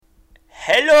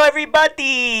Hello,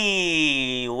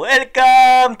 everybody!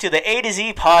 Welcome to the A to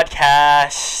Z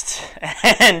podcast.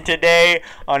 And today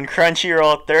on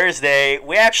Crunchyroll Thursday,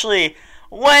 we actually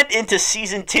went into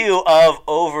season 2 of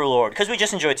Overlord because we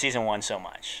just enjoyed season 1 so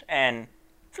much. And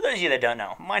for those of you that don't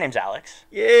know, my name's Alex.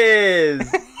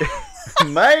 Yes!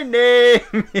 My name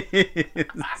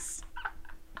is...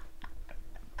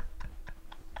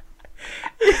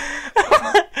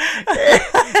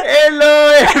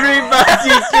 Hello, everybody,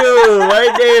 too. My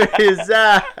name is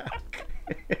Zach.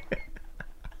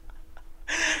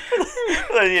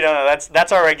 You know,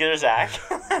 that's our regular Zach.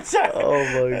 That's our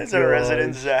God.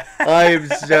 resident Zach. I am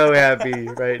so happy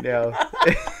right now.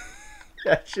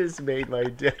 That just made my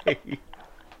day.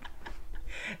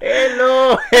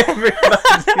 Hello, everybody.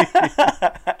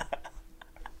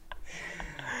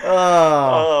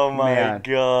 Oh my man.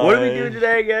 god. What are we doing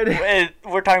today again?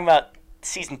 We're talking about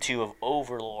season 2 of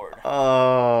Overlord.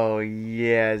 Oh,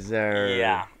 yes, sir.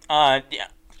 Yeah. Yeah.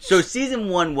 So season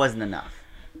 1 wasn't enough.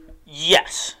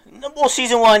 Yes. Well,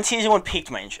 season one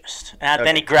piqued my interest. And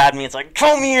then he grabbed me. It's like,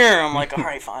 come here. I'm like, all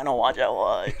right, fine. I'll watch.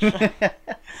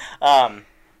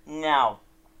 Now,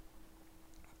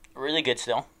 really good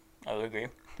still. I would agree.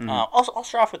 Mm-hmm. I'll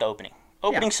start off with the opening.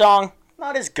 Opening song,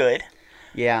 not as good.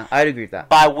 Yeah, I'd agree with that.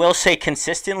 But I will say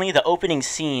consistently, the opening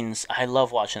scenes, I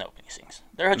love watching the opening scenes.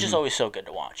 They're just always so good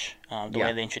to watch. The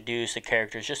way they introduce the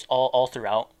characters, just all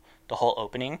throughout the whole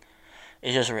opening,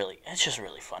 it's just really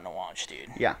fun to watch, dude.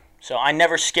 Yeah. So I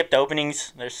never skip the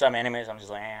openings. There's some animes I'm just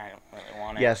like, I don't really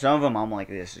want it. Yeah, some of them I'm like,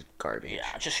 this is garbage.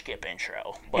 Yeah, just skip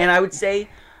intro. But, and I would say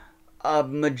a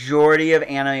majority of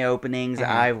anime openings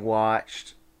I've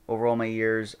watched over all my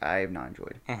years, I have not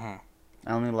enjoyed.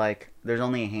 There's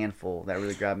only a handful that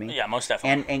really grabbed me. Yeah, most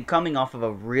definitely. And coming off of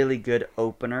a really good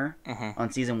opener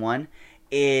on season 1,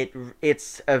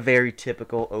 it's a very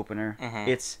typical opener.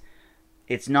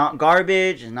 It's not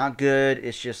garbage, it's not good,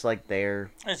 it's just like there.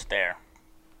 It's there.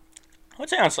 I would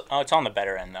say it's on the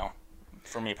better end though,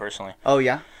 for me personally. Oh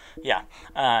yeah? Yeah.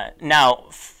 Now,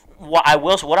 what I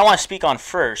want to speak on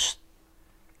first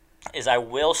is I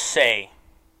will say,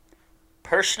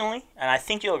 personally, and I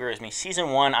think you'll agree with me,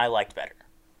 season 1 I liked better.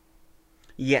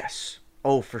 Yes.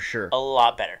 Oh, for sure. A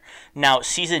lot better. Now,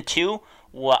 season 2,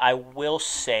 what I will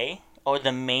say, or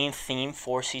the main theme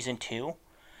for season 2,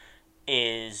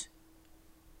 is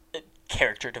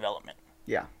character development.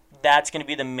 Yeah. That's going to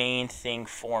be the main thing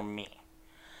for me.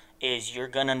 Is they're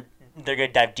gonna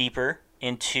dive deeper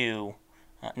into,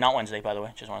 not Wednesday, by the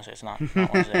way. Just want to say it's not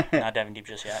Wednesday. Not diving deep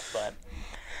just yet, but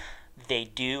they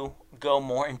do go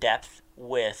more in depth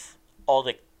with all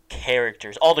the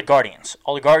characters, all the guardians,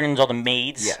 all the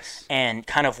maids, yes, and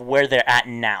kind of where they're at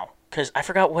now. Because I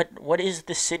forgot what is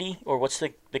the city or what's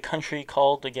the country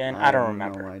called again? I don't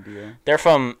remember. No idea. They're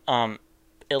from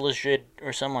Illustrate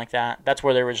or something like that. That's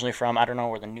where they're originally from. I don't know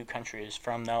where the new country is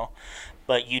from though.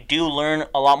 But you do learn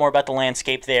a lot more about the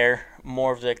landscape there,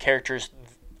 more of the characters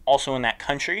also in that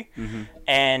country,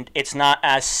 and it's not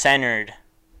as centered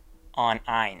on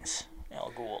Ainz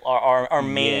El Ghul, our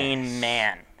main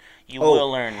man. You will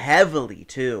learn heavily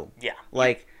too. Yeah.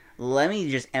 Like, let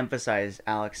me just emphasize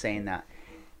Alex saying that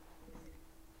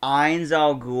Ainz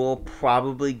El Ghul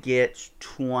probably gets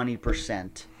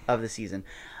 20% of the season.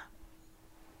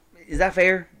 Is that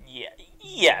fair? Yeah.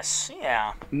 Yes.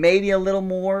 Yeah. Maybe a little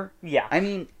more. Yeah. I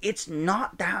mean, it's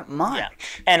not that much. Yeah.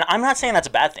 And I'm not saying that's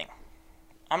a bad thing.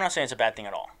 I'm not saying it's a bad thing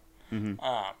at all.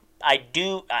 I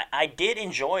did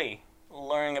enjoy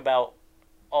learning about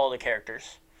all the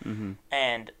characters.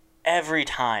 And every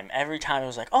time I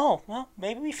was like, oh, well,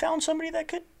 maybe we found somebody that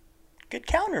could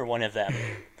counter one of them.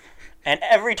 And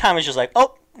every time it's just like,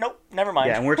 oh, nope, never mind.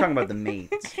 Yeah, and we're talking about the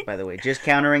maids, by the way. Just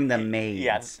countering the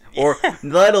maids. Yeah. Or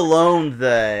let alone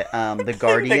the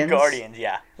guardians. The guardians,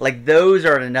 yeah. Like, those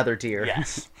are at another tier.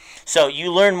 Yes. So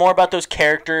you learn more about those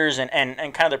characters and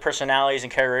kind of their personalities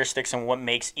and characteristics and what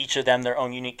makes each of them their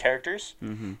own unique characters.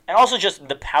 And also just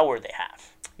the power they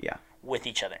have. Yeah. With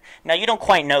each other. Now, you don't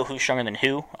quite know who's stronger than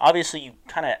who. Obviously, you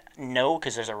kind of know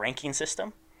because there's a ranking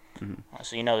system.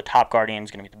 So you know the top guardian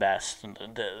is going to be the best. And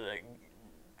the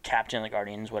captain of the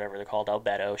guardians, whatever they're called,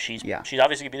 Albedo, she's obviously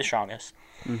going to be the strongest.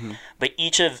 But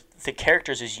each of the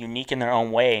characters is unique in their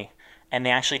own way, and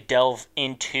they actually delve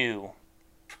into,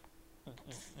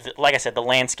 like I said, the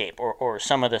landscape or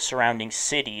some of the surrounding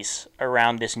cities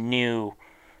around this new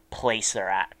place they're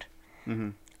at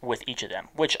with each of them,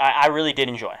 which I really did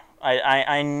enjoy.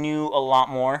 I knew a lot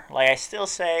more. Like, I still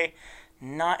say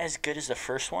not as good as the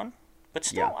first one, but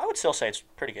still, I would still say it's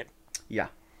pretty good. Yeah.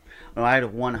 No, I'd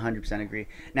 100% agree.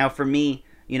 Now, for me,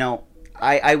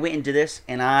 I went into this,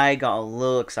 and I got a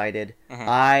little excited.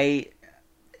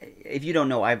 if you don't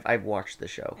know, I've watched the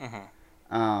show.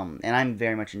 And I'm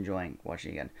very much enjoying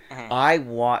watching it again. I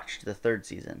watched the 3rd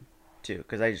season too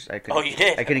because I couldn't. Oh, you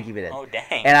did? I couldn't keep it in. Oh,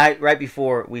 dang! And right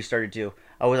before we started to,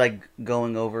 I was like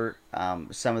going over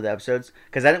some of the episodes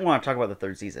because I didn't want to talk about the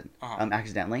 3rd season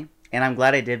accidentally, and I'm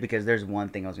glad I did because there's one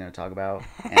thing I was going to talk about,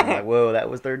 and I'm like, whoa, that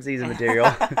was 3rd season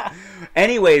material.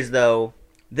 Anyways, though,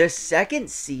 the 2nd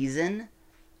season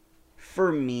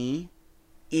for me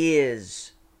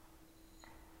is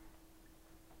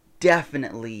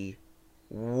definitely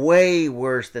way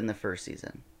worse than the 1st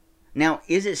season. Now,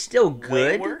 is it still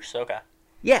good? Way worse? Okay.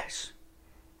 Yes.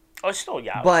 Oh, it's still,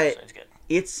 yeah. But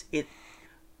it's good. It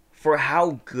for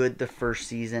how good the 1st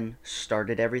season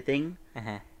started everything,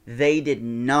 they did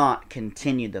not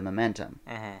continue the momentum.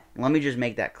 Let me just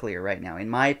make that clear right now. In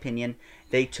my opinion,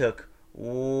 they took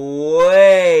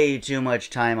way too much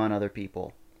time on other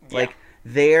people. Yeah. Like,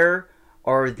 there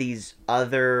are these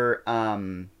other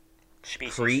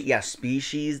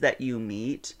species that you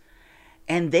meet,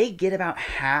 and they get about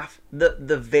half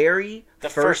the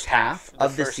first half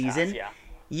of the season.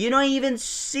 You don't even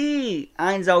see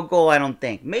Einzelgol, I don't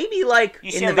think. Maybe like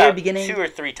in the very beginning, 2 or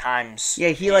 3 times.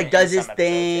 Yeah, he like does his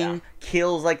thing,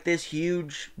 kills like this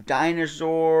huge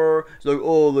dinosaur. It's like,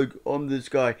 oh, like I'm this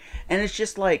guy, and it's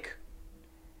just like,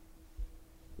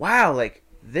 wow, like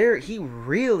he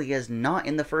really is not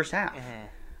in the first half.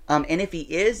 And if he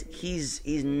is,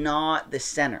 he's not the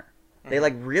center. They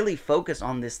like really focus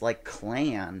on this like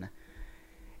clan.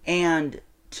 And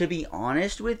to be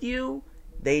honest with you,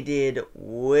 they did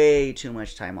way too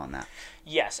much time on that.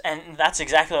 Yes, and that's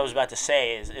exactly what I was about to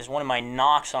say is one of my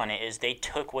knocks on it is they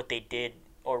took what they did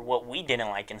or what we didn't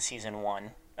like in season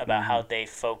 1 about how they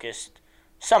focused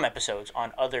some episodes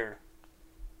on other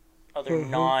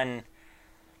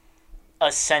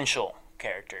non-essential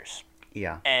characters.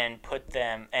 Yeah. And put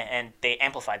them, and they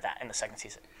amplified that in the 2nd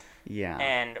season. Yeah.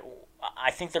 And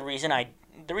I think the reason I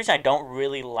don't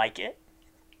really like it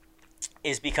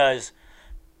is because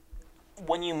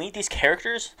when you meet these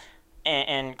characters,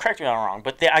 and correct me if I'm wrong,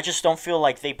 but I just don't feel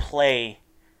like they're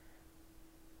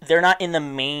not in the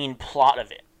main plot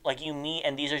of it. Like you meet,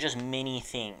 and these are just mini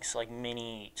things, like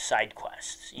mini side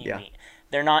quests you meet.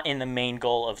 They're not in the main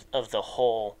goal of the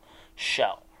whole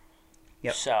show.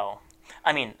 Yep. So,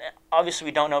 I mean, obviously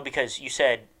we don't know because you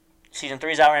said season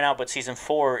 3 is out right now, but season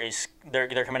 4 is they're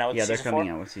coming out with season 4. Yeah, they're coming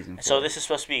out with season 4. So this is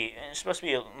supposed to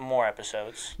be more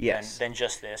episodes than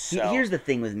just this. So. Here's the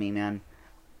thing with me, man.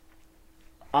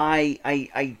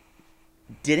 I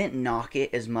didn't knock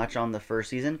it as much on the 1st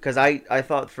season because I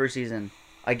thought the 1st season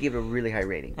I gave it a really high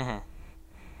rating.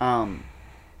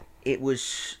 It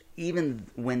was even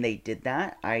when they did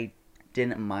that, I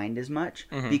didn't mind as much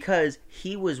because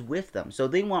he was with them. So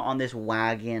they went on this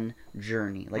wagon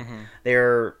journey. Like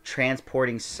they're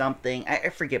transporting something. I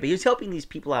forget, but he was helping these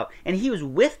people out. And he was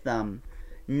with them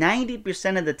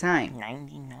 90% of the time.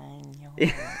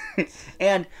 99.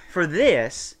 And for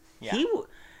this,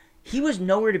 he was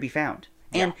nowhere to be found.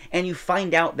 And you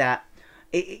find out that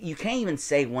you can't even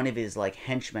say one of his like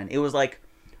henchmen. It was like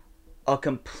a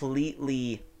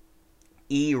completely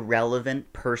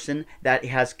irrelevant person that he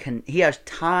has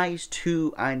ties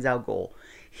to Einzelgol.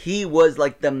 He was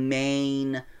like the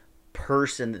main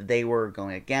person that they were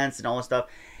going against and all this stuff,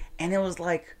 and it was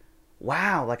like,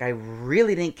 wow, like I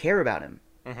really didn't care about him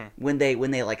when they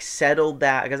like settled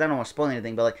that, because I don't want to spoil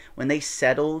anything, but like when they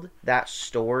settled that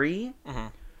story,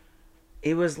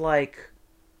 it was like,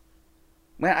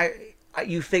 man,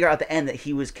 you figure out at the end that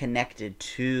he was connected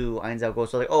to Einzelgol.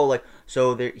 So like, oh, like,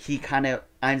 so there,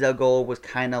 Einzelgol was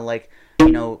kind of like,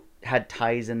 you know, had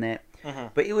ties in it.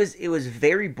 But it was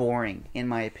very boring in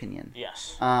my opinion.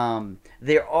 Yes.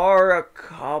 There are a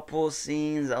couple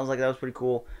scenes I was like, that was pretty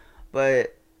cool,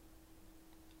 but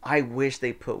I wish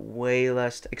they put way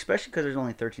less, especially because there's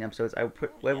only 13 episodes. I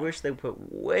wish they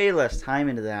put way less time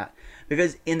into that,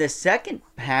 because in the second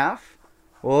half,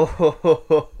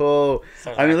 I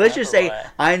mean, let's just say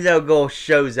Einzelgol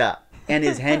shows up and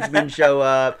his henchmen show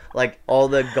up, like all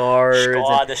the guards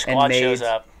the squad maids. shows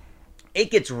up.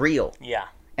 It gets real. Yeah.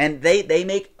 And they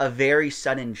make a very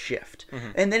sudden shift.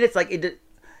 And then it's like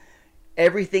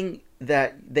everything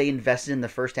that they invested in the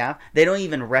first half, they don't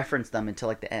even reference them until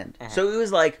like the end. So it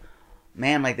was like,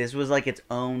 man, like this was like its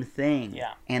own thing.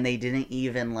 Yeah. And they didn't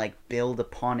even like build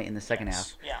upon it in the second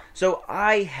half. Yeah. So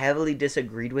I heavily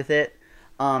disagreed with it.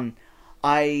 When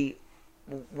I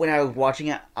was watching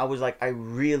it, I was like, I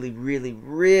really, really,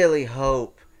 really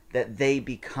hope that they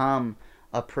become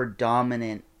a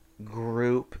predominant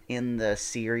group in the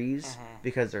series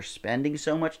because they're spending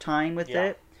so much time with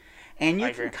it. And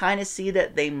you can kind of see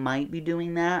that they might be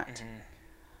doing that.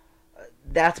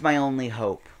 That's my only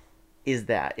hope. is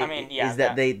that. I mean, yeah, is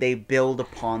that they build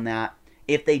upon that.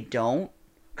 If they don't,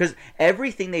 because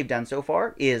everything they've done so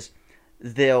far is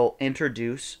they'll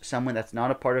introduce someone that's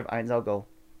not a part of Ainzal Go,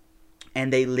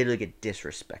 and they literally get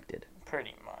disrespected.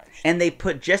 Pretty much. And they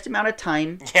put just amount of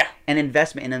time and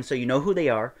investment in them, so you know who they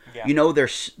are. Yeah. You know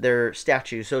their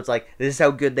statues. So it's like, this is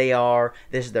how good they are.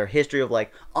 This is their history of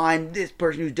like, I'm this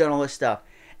person who's done all this stuff.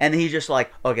 And he's just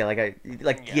like, okay,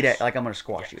 get it, like I'm gonna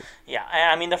squash you. Yeah,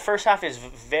 I mean the first half is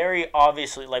very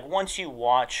obviously like once you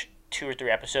watch 2 or 3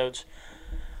 episodes,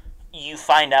 you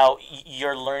find out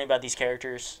you're learning about these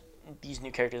characters, these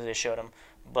new characters they showed them,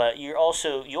 but you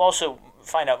also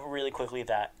find out really quickly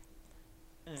that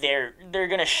they're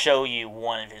gonna show you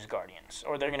one of his guardians,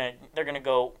 or they're gonna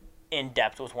go in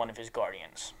depth with one of his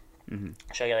guardians,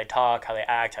 show you how they talk, how they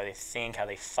act, how they think, how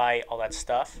they fight, all that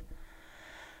stuff.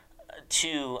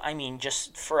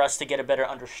 Just for us to get a better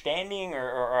understanding,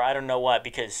 or I don't know what,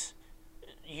 because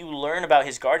you learn about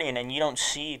his guardian and you don't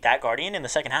see that guardian in the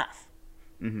second half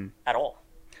at all.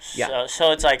 Yeah.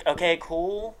 So it's like, okay,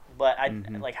 cool, but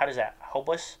like, how does that help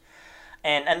us?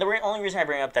 And the only reason I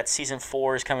bring up that season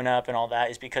 4 is coming up and all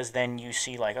that is because then you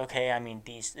see like, okay, I mean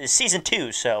this is season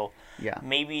 2, so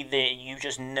maybe you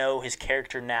just know his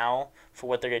character now for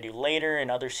what they're gonna do later in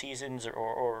other seasons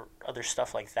or other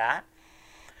stuff like that.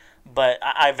 But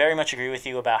I very much agree with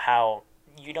you about how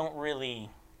you don't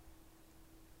really.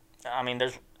 I mean,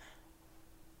 there's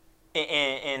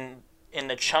in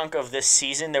the chunk of this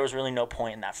season, there was really no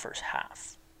point in that first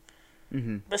half.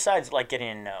 Besides, like,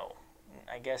 getting to know,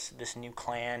 I guess, this new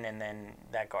clan and then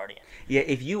that guardian. Yeah,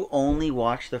 if you only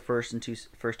watch the first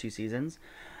two seasons,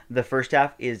 the first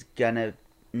half is gonna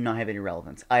not have any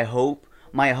relevance.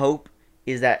 My hope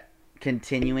is that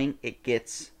continuing it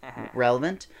gets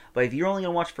relevant, but if you're only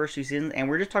gonna watch the first 2 seasons, and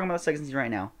we're just talking about the second season right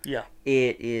now,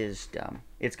 it is dumb.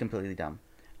 It's completely dumb.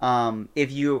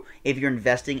 If you're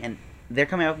investing, and they're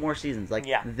coming out with more seasons, like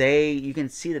you can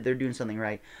see that they're doing something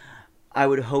right. I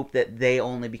would hope that they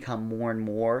only become more and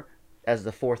more as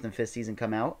the 4th and 5th season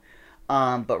come out.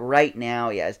 But right now,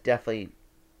 it's definitely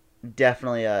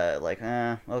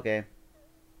okay.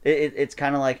 It's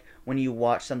kind of like when you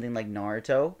watch something like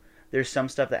Naruto. There's some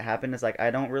stuff that happened. It's like,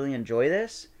 I don't really enjoy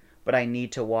this, but I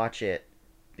need to watch it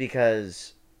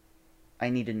because I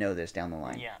need to know this down the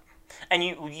line. Yeah, and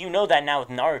you know that now with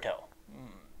Naruto.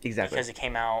 Exactly. Because it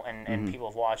came out and people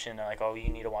have watched it and they're like, oh, you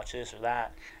need to watch this or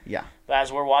that. Yeah. But as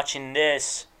we're watching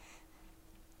this,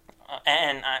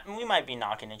 we might be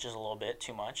knocking it just a little bit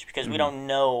too much because we don't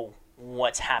know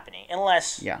what's happening.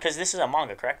 Unless, because this is a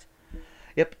manga, correct?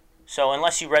 Yep. So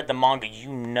unless you read the manga,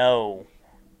 you know,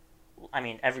 I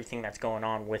mean, everything that's going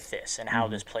on with this and how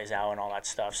this plays out and all that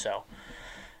stuff. So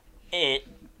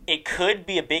it could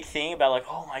be a big thing about like,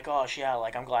 oh my gosh, yeah,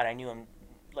 like I'm glad I knew him.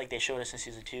 Like they showed us in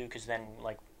season 2 because then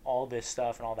like all this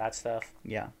stuff and all that stuff.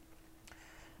 Yeah.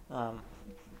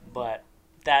 But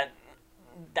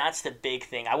that's the big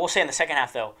thing. I will say in the second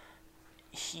half though,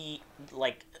 he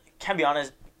like can be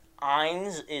honest,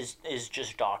 Ainz is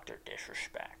just Dr.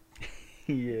 Disrespect.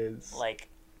 He is. Like,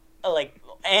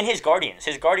 and his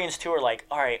guardians too are like,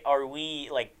 all right, are we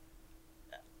like?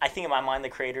 I think in my mind the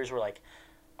creators were like,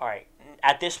 all right,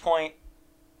 at this point,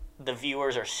 the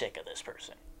viewers are sick of this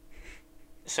person,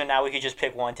 so now we could just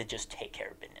pick one to just take care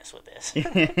of business with this,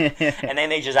 and then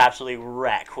they just absolutely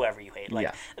wreck whoever you hate.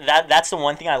 Like that's the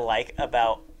one thing I like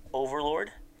about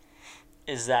Overlord,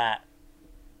 is that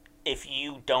if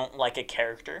you don't like a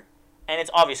character, and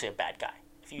it's obviously a bad guy.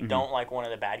 If you don't like one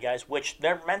of the bad guys, which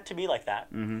they're meant to be like that,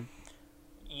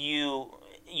 you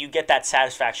get that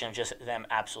satisfaction of just them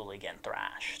absolutely getting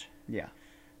thrashed. Yeah.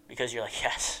 Because you're like,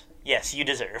 yes, you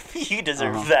deserve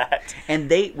that. And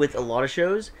they, with a lot of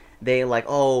shows, they like,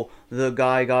 oh, the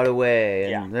guy got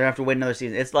away, and they have to wait another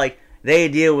season. It's like, they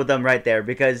deal with them right there,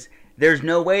 because there's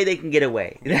no way they can get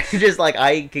away. They're just like,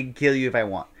 I can kill you if I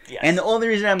want. Yes. And the only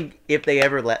reason if they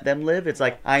ever let them live, it's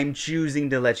like, I'm choosing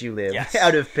to let you live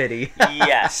out of pity.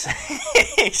 Yes,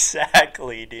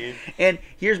 exactly, dude. And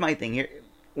here's my thing.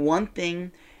 One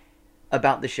thing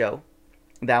about the show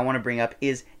that I want to bring up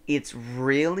is it's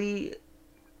really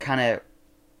kind of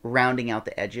rounding out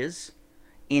the edges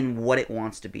in what it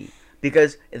wants to be.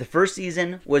 Because the first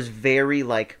season was very,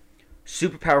 like,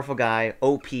 super powerful guy,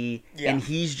 OP, and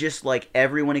he's just, like,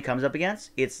 everyone he comes up against,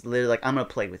 it's literally like, I'm going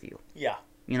to play with you. Yeah.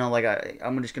 You know, like,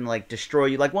 I'm just going to, like, destroy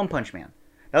you. Like One Punch Man.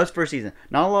 That was first season.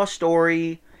 Not a lot of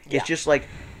story. Yeah. It's just, like,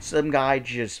 some guy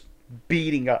just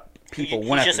beating up people.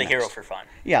 He's just a hero for fun.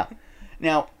 Yeah.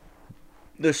 Now,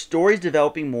 the story's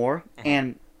developing more,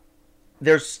 and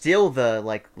there's still the,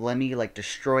 like, let me, like,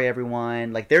 destroy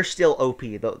everyone. Like, they're still OP.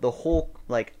 The whole,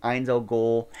 like, Ainzel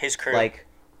goal. His crew. Like,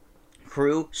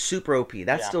 crew, super OP.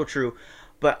 That's still true.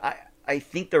 But I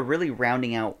think they're really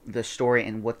rounding out the story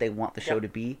and what they want the show to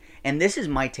be. And this is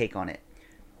my take on it.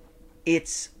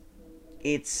 It's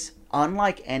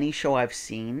unlike any show I've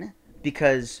seen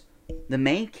because the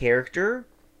main character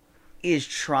is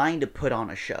trying to put on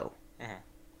a show. Mm-hmm.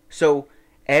 So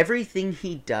everything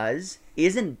he does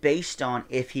isn't based on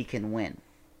if he can win.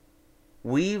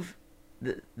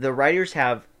 The writers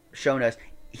have shown us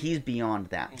he's beyond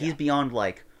that. He's beyond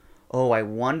like, oh, I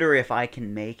wonder if I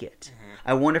can make it. Mm-hmm.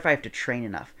 I wonder if I have to train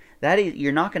enough. That is,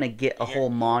 you're not going to get a whole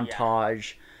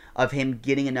montage of him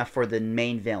getting enough for the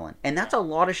main villain. And that's a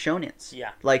lot of shonens.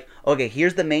 Yeah. Like, okay,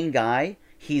 here's the main guy.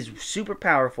 He's super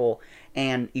powerful.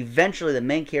 And eventually the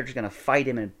main character's going to fight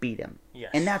him and beat him.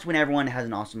 Yes. And that's when everyone has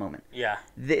an awesome moment. Yeah.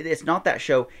 It's not that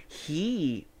show.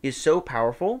 He is so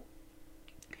powerful.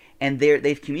 And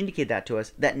they've communicated that to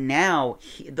us. That now,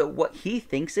 what he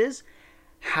thinks is,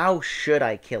 how should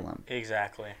I kill him?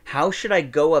 Exactly. How should I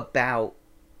go about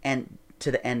and to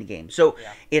the end game? So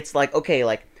it's like, okay,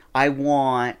 like, I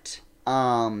want,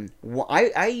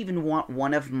 I even want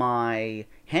one of my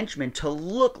henchmen to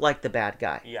look like the bad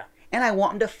guy. Yeah. And I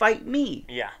want him to fight me.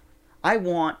 Yeah. I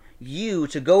want you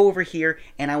to go over here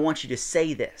and I want you to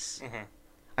say this. Mm-hmm.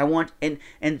 I want, and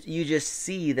you just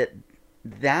see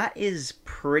that is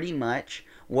pretty much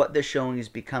what the showing is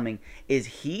becoming, is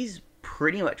he's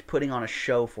pretty much putting on a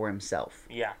show for himself.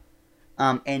 Yeah.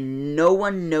 And no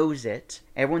one knows it.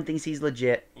 Everyone thinks he's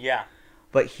legit. Yeah.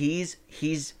 But he's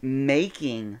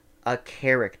making a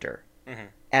character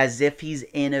as if he's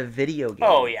in a video game.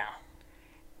 Oh, yeah.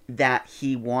 That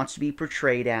he wants to be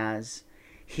portrayed as.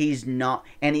 He's not,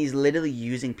 and he's literally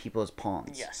using people as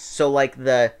pawns. Yes. So like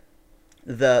the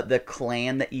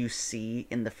clan that you see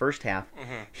in the first half,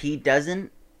 he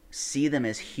doesn't see them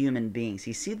as human beings.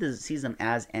 He sees them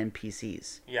as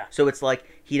NPCs. Yeah. So it's like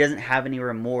he doesn't have any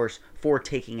remorse for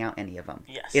taking out any of them.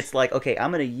 Yes. It's like, okay,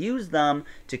 I'm going to use them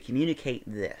to communicate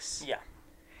this. Yeah.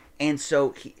 And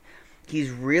so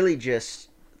he's really just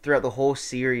throughout the whole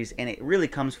series, and it really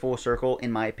comes full circle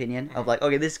in my opinion of like,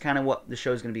 okay, this is kind of what the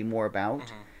show's going to be more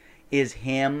about, is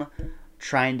him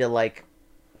trying to like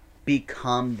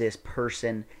become this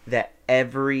person that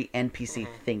every NPC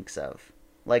thinks of.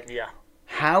 Like,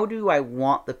 how do I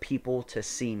want the people to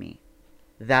see me?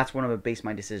 That's what I'm going to base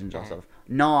my decisions off of.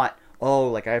 Not, oh,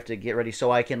 like I have to get ready so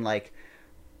I can like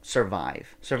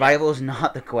survive. Survival is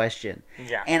not the question.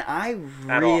 Yeah. And I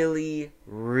really,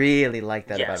 really like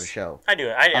that about a show. I do.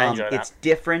 I enjoy that. It's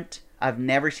different. I've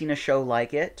never seen a show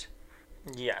like it.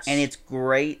 Yes. And it's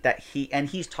great that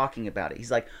he's talking about it.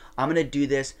 He's like, I'm going to do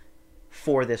this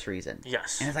for this reason.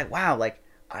 Yes. And it's like, wow, like,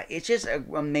 it's just an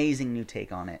amazing new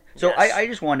take on it. So yes. I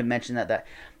just wanted to mention that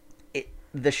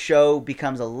the show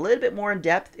becomes a little bit more in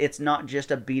depth. It's not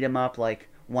just a beat 'em up like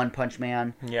One Punch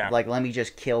Man. Yeah. Like, let me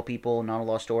just kill people, not a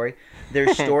lost story.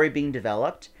 There's story being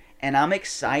developed, and I'm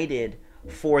excited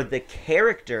for the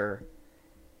character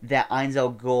that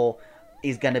Ainzel Gul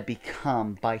is going to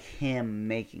become by him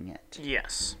making it.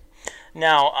 Yes.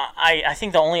 Now, I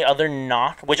think the only other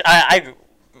knock, which I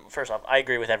first off, I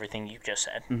agree with everything you just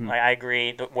said. Mm-hmm. I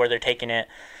agree where they're taking it,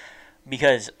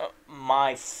 because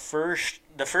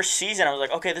the first season I was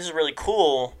like, okay, this is really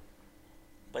cool,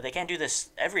 but they can't do this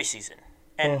every season.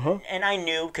 And I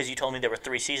knew, because you told me there were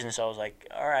 3 seasons, so I was like,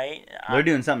 all right. They're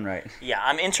doing something right. Yeah,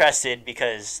 I'm interested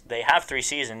because they have 3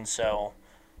 seasons, so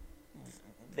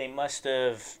they must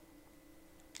have,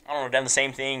 I don't know, done the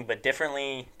same thing but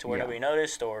differently to where nobody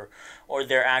noticed, or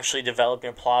they're actually developing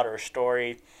a plot or a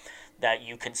story that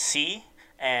you can see.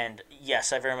 And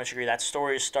yes, I very much agree. That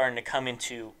story is starting to come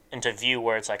into view,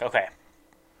 where it's like, okay,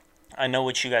 I know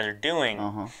what you guys are doing.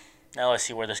 Now let's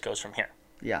see where this goes from here.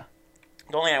 Yeah.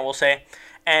 The only thing I will say,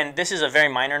 and this is a very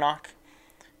minor knock,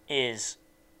 is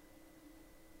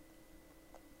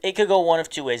it could go one of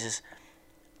 2 ways. Is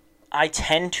I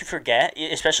tend to forget,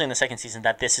 especially in the second season,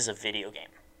 that this is a video game.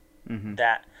 Mm-hmm.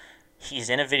 That he's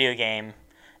in a video game.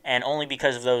 And only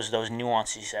because of those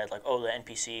nuances he said, like, oh, the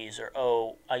NPCs, or,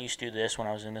 oh, I used to do this when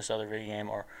I was in this other video game,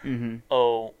 or,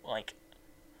 oh, like,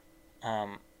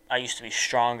 I used to be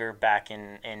stronger back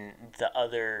in the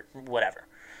other whatever.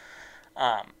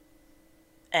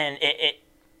 And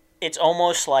it's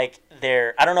almost like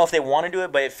they're, I don't know if they want to do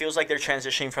it, but it feels like they're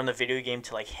transitioning from the video game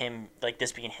to, like, him, like,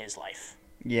 this being his life.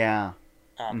 Yeah.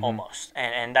 Almost.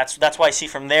 And that's why I see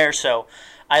from there. So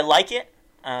I like it.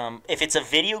 If it's a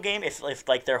video game, if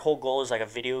like their whole goal is like a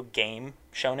video game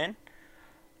shonen,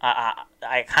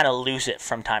 I kind of lose it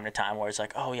from time to time, where it's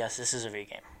like, oh yes, this is a video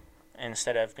game,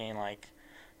 instead of being like,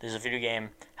 This is a video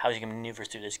game. How is he going to maneuver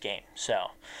through this game?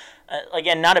 So,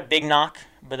 again, not a big knock,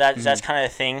 but that's kind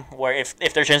of the thing where if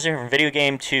they're transitioning from video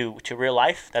game to real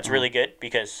life, that's really good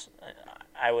because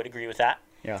I would agree with that.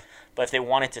 Yeah. But if they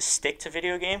wanted to stick to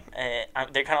video game,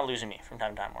 they're kind of losing me from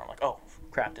time to time where I'm like, oh,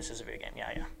 crap, this is a video game.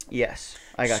 Yeah. Yes,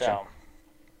 I gotcha.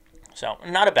 So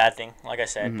not a bad thing, like I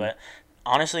said, but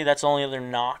honestly, that's the only other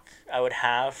knock I would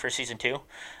have for Season 2.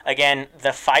 Again,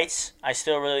 the fights, I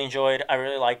still really enjoyed. I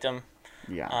really liked them.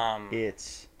 Yeah,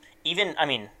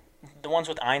 the ones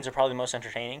with Ainz are probably the most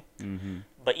entertaining. Mm-hmm.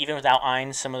 But even without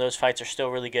Ainz, some of those fights are still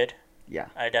really good. Yeah.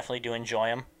 I definitely do enjoy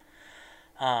them.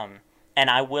 And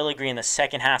I will agree in the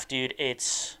second half, dude,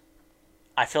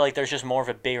 I feel like there's just more of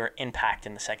a bigger impact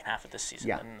in the second half of this season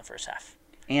than in the first half.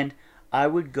 And I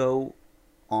would go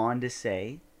on to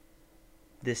say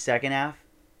the second half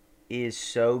is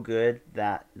so good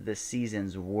that the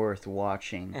season's worth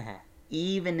watching,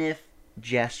 even if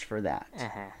just for that.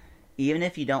 Even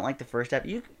if you don't like the first half,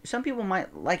 some people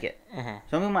might like it.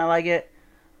 Some people might like it,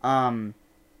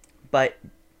 but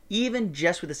even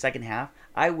just with the second half,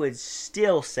 I would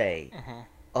still say,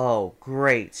 oh,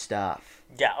 great stuff.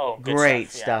 Yeah, great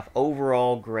stuff. Yeah.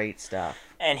 Overall, great stuff.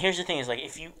 And here's the thing: is like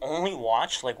if you only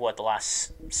watch the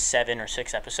last 7 or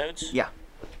 6 episodes,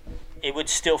 it would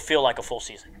still feel like a full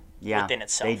season. Within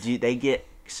itself. They get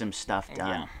some stuff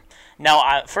done. Yeah.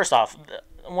 Now, first off,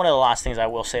 one of the last things I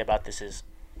will say about this is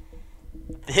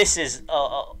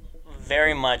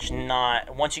very much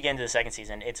not. Once you get into the second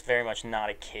season, it's very much not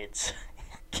a kids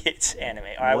anime.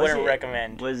 Or I wouldn't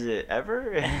recommend. Was it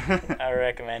ever? I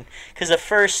recommend because the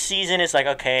first season is like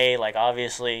okay, like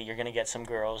obviously you're gonna get some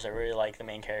girls that really like the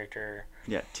main character.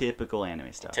 Yeah, typical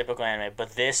anime stuff. Typical anime,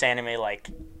 but this anime like.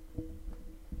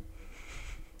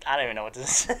 I don't even know what to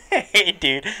say,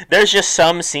 dude. There's just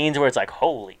some scenes where it's like,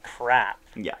 holy crap.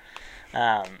 Yeah.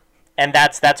 And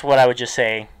that's what I would just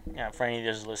say for any of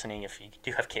those listening. If you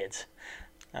do have kids,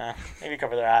 maybe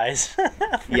cover their eyes.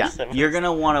 You're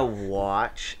gonna want to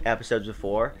watch episodes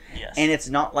before. Yes. And it's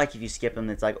not like if you skip them,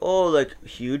 it's like, oh, like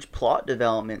huge plot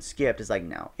development skipped. It's like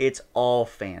no, it's all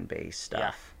fan base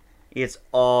stuff. Yeah. It's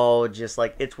all just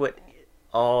like it's what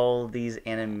all these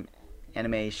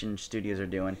animation studios are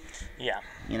doing. Yeah.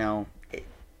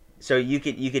 So you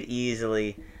could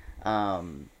easily,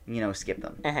 skip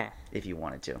them if you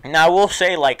wanted to. Now I will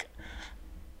say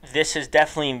this has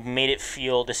definitely made it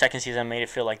feel. The second season made it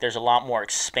feel like there's a lot more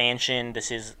expansion.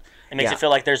 It makes it feel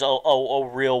like there's a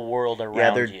real world around you.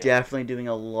 Yeah, they're definitely doing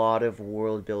a lot of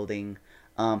world building.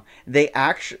 They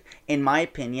actually, in my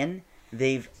opinion,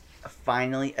 they've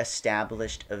finally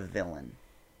established a villain.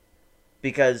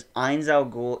 Because Ainz Al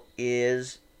Ghul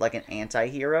is like an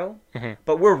anti-hero,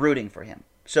 but we're rooting for him.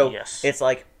 So it's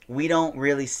like we don't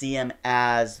really see him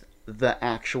as the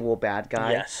actual bad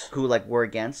guy who we're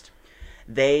against.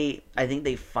 I think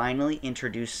they finally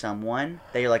introduced someone.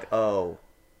 They're like, oh,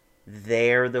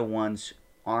 they're the ones who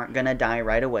aren't gonna die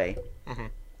right away.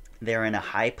 They're in a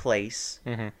high place,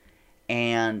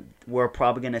 and we're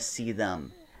probably gonna see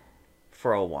them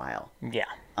for a while. Yeah.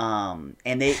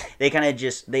 And they kind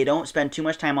of they don't spend too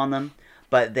much time on them,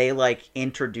 but they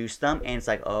introduce them, and it's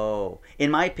like, oh,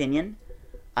 in my opinion,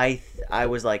 I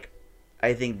was like,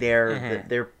 I think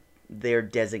they're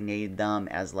designated them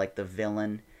as the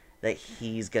villain that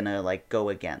he's gonna go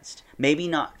against. Maybe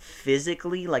not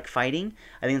physically fighting.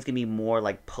 I think it's gonna be more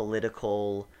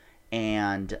political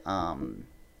and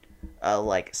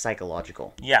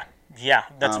psychological. Yeah,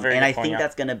 that's very. And I think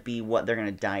that's gonna be what they're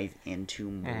gonna dive into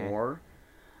more.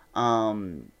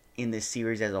 In this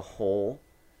series as a whole,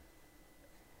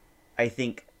 I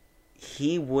think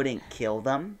he wouldn't kill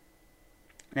them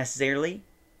necessarily.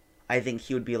 I think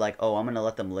he would be like, oh, I'm going to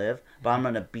let them live, but I'm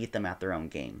going to beat them at their own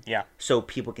game. Yeah. So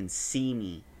people can see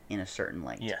me in a certain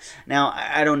light. Yes. Now,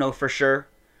 I don't know for sure,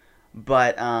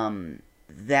 but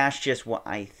that's just what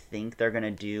I think they're going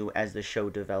to do as the show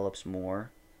develops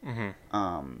more.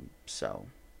 So.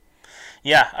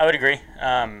 Yeah, I would agree.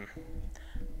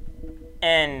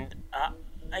 And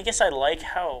I guess I like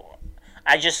how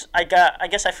I guess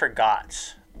I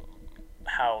forgot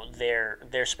how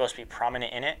they're supposed to be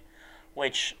prominent in it,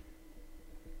 which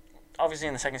obviously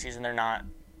in the second season they're not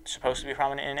supposed to be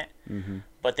prominent in it,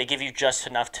 but they give you just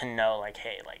enough to know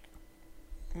hey,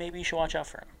 maybe you should watch out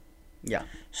for him. Yeah.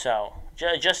 So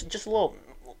just a little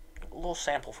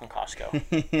sample from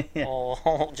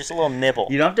Costco. Just a little nibble.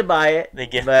 You don't have to buy it,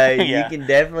 but you can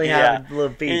definitely have a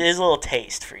little piece. It is a little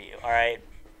taste for you, all right?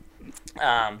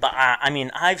 But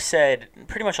I've said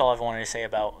pretty much all I've wanted to say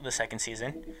about the second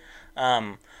season.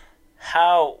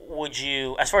 How would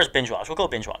you, as far as binge watch, we'll go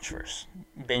binge watch first.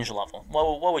 Binge level.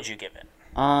 What would you give it?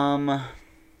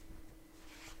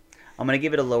 I'm going to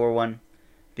give it a lower one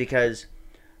because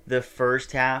the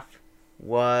first half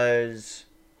was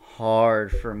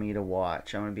hard for me to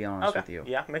watch. I'm going to be honest with you.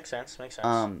 Yeah, makes sense.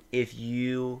 If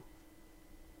you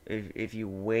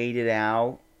wait it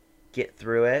out, get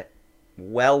through it,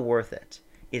 well worth it.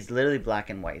 It's literally black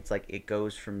and white. It's like it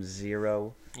goes from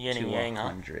 0 Yin to and yang,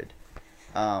 100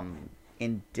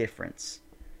 in difference.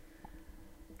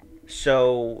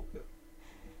 So,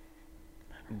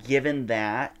 given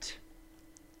that,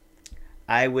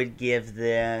 I would give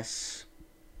this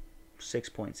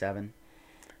 6.7.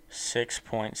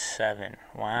 6.7.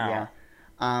 Wow.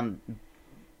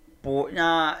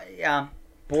 Yeah.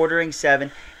 Bordering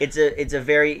 7. It's a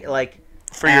very like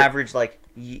average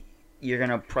you're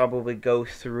gonna probably go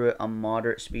through it a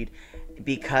moderate speed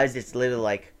because it's literally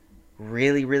like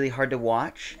really really hard to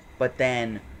watch, but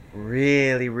then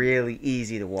really really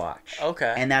easy to watch.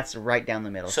 Okay. And that's right down the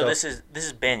middle. So this is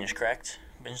binge, correct?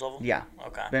 Binge level? Yeah.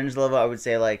 Okay. Binge level, I would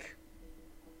say like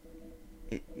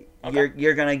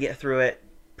you're gonna get through it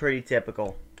pretty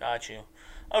typical. Got you.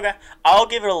 Okay. I'll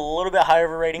give it a little bit higher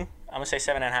of a rating. I'm gonna say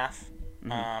 7.5.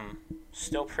 Mm-hmm.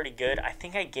 Still pretty good. I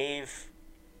think I gave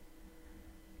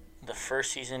the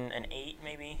first season an 8,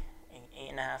 maybe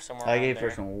 8.5 somewhere. I gave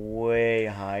first one way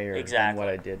higher than what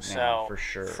I did now, so, for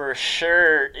sure. For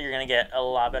sure, you're gonna get a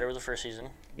lot better with the first season.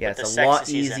 Yeah, it's a lot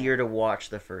easier to watch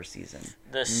the first season.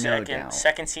 The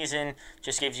second season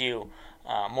just gives you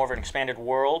more of an expanded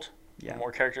world,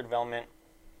 more character development,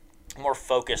 more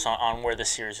focus on where the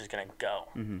series is gonna go.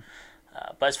 Mm-hmm.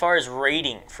 But as far as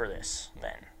rating for this,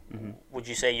 then, would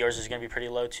you say yours is gonna be pretty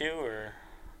low too, or?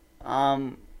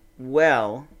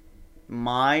 Well,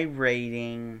 my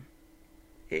rating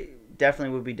it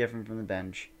definitely would be different from the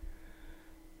bench.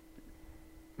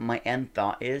 My end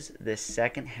thought is the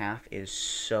second half is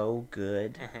so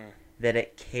good that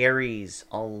it carries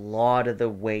a lot of the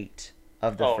weight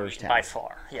of the first half. By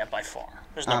far. Yeah, by far.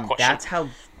 There's no question. That's how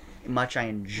much I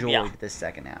enjoyed the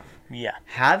second half. Yeah.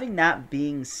 Having that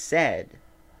being said,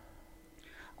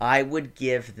 I would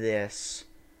give this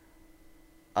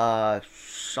a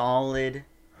solid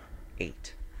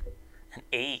 8. An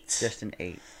 8? Just an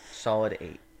 8. Solid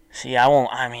 8. See,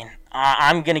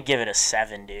 I'm going to give it a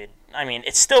 7, dude. I mean,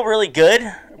 it's still really good,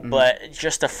 but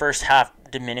just the first half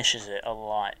diminishes it a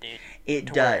lot, dude.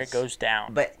 It does. It goes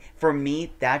down. But for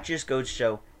me, that just goes to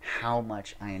show how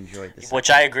much I enjoyed this. Which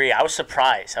I agree. I was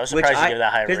surprised. I was surprised to give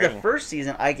that high rating. Because the first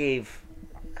season, I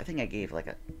think I gave like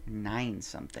a 9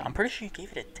 something. I'm pretty sure you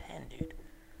gave it a 10, dude.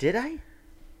 Did I?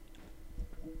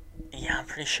 Yeah, I'm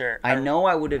pretty sure. I know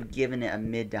I would have given it a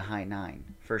mid to high 9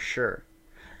 for sure,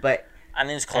 but I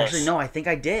think it's close. Actually, no, I think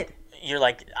I did. You're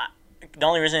like, the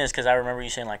only reason is because I remember you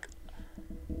saying like,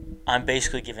 I'm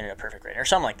basically giving it a perfect rating or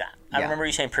something like that. I remember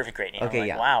you saying perfect rating. Okay,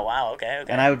 I'm like, wow, okay.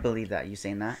 And I would believe that you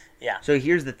saying that. Yeah. So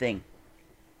here's the thing.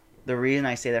 The reason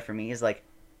I say that for me is like,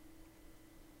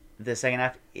 the second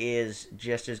half is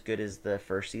just as good as the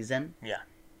first season. Yeah.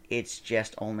 It's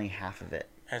just only half of it.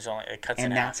 It cuts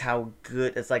and in that's half. How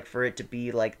good it's like for it to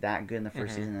be like that good in the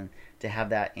first season and to have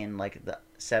that in like the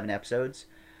 7 episodes.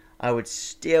 I would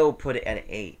still put it at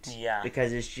 8. Yeah.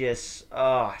 Because it's just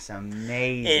it's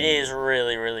amazing. It is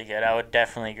really, really good. I would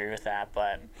definitely agree with that.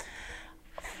 But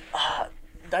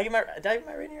did I give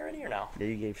my rating already or no? Yeah,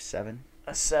 you gave 7.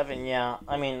 A 7, yeah.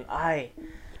 I mean,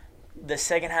 the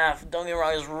second half, don't get me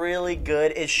wrong, is really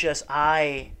good. It's just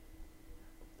don't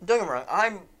get me wrong,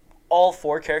 I'm all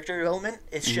for character development.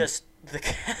 It's just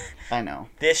I know.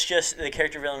 The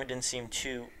character development didn't seem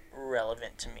too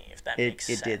relevant to me, if that makes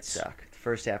sense. It did suck. The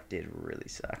first half did really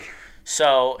suck.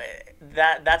 So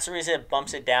that's the reason it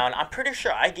bumps it down. I'm pretty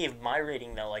sure I gave my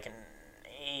rating though like an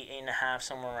 8.5,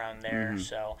 somewhere around there.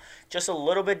 So just a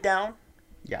little bit down.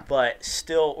 Yeah. But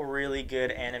still really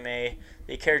good anime.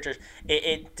 The characters,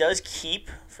 it does keep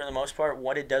for the most part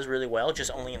what it does really well,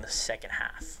 just only in the second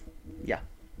half. Yeah.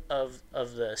 Of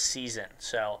the season.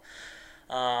 So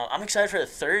I'm excited for the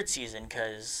third season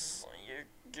because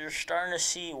you're starting to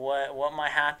see what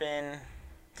might happen.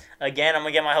 Again, I'm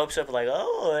gonna get my hopes up like,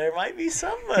 there might be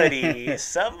somebody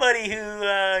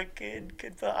who could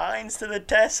put Heinz to the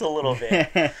test a little bit.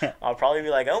 I'll probably be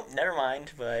like, never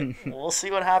mind, but we'll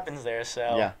see what happens there.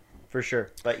 So yeah, for sure.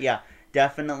 But yeah,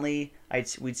 definitely,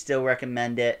 we'd still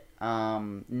recommend it.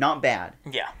 Not bad.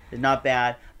 Yeah, it's not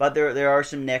bad, but there are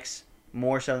some nicks,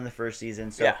 more so than the first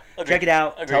season. So agreed. Check it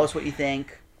out. Agreed. Tell us what you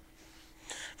think.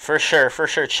 For sure.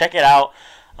 Check it out.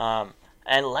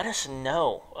 And let us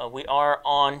know. We are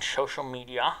on social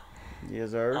media.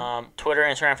 Yes, sir. Twitter,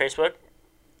 Instagram, Facebook,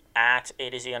 at A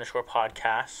to Z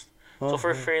 _podcast. So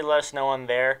feel free to let us know on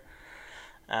there.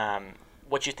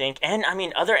 what you think, and I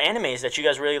mean other animes that you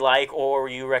guys really like or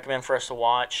you recommend for us to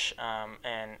watch,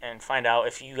 and find out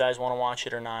if you guys want to watch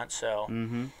it or not. So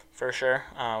for sure,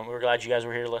 we're glad you guys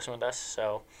were here to listen with us.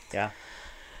 So yeah,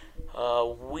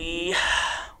 we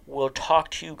will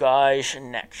talk to you guys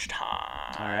next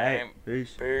time. all right,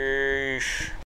 peace. Peace.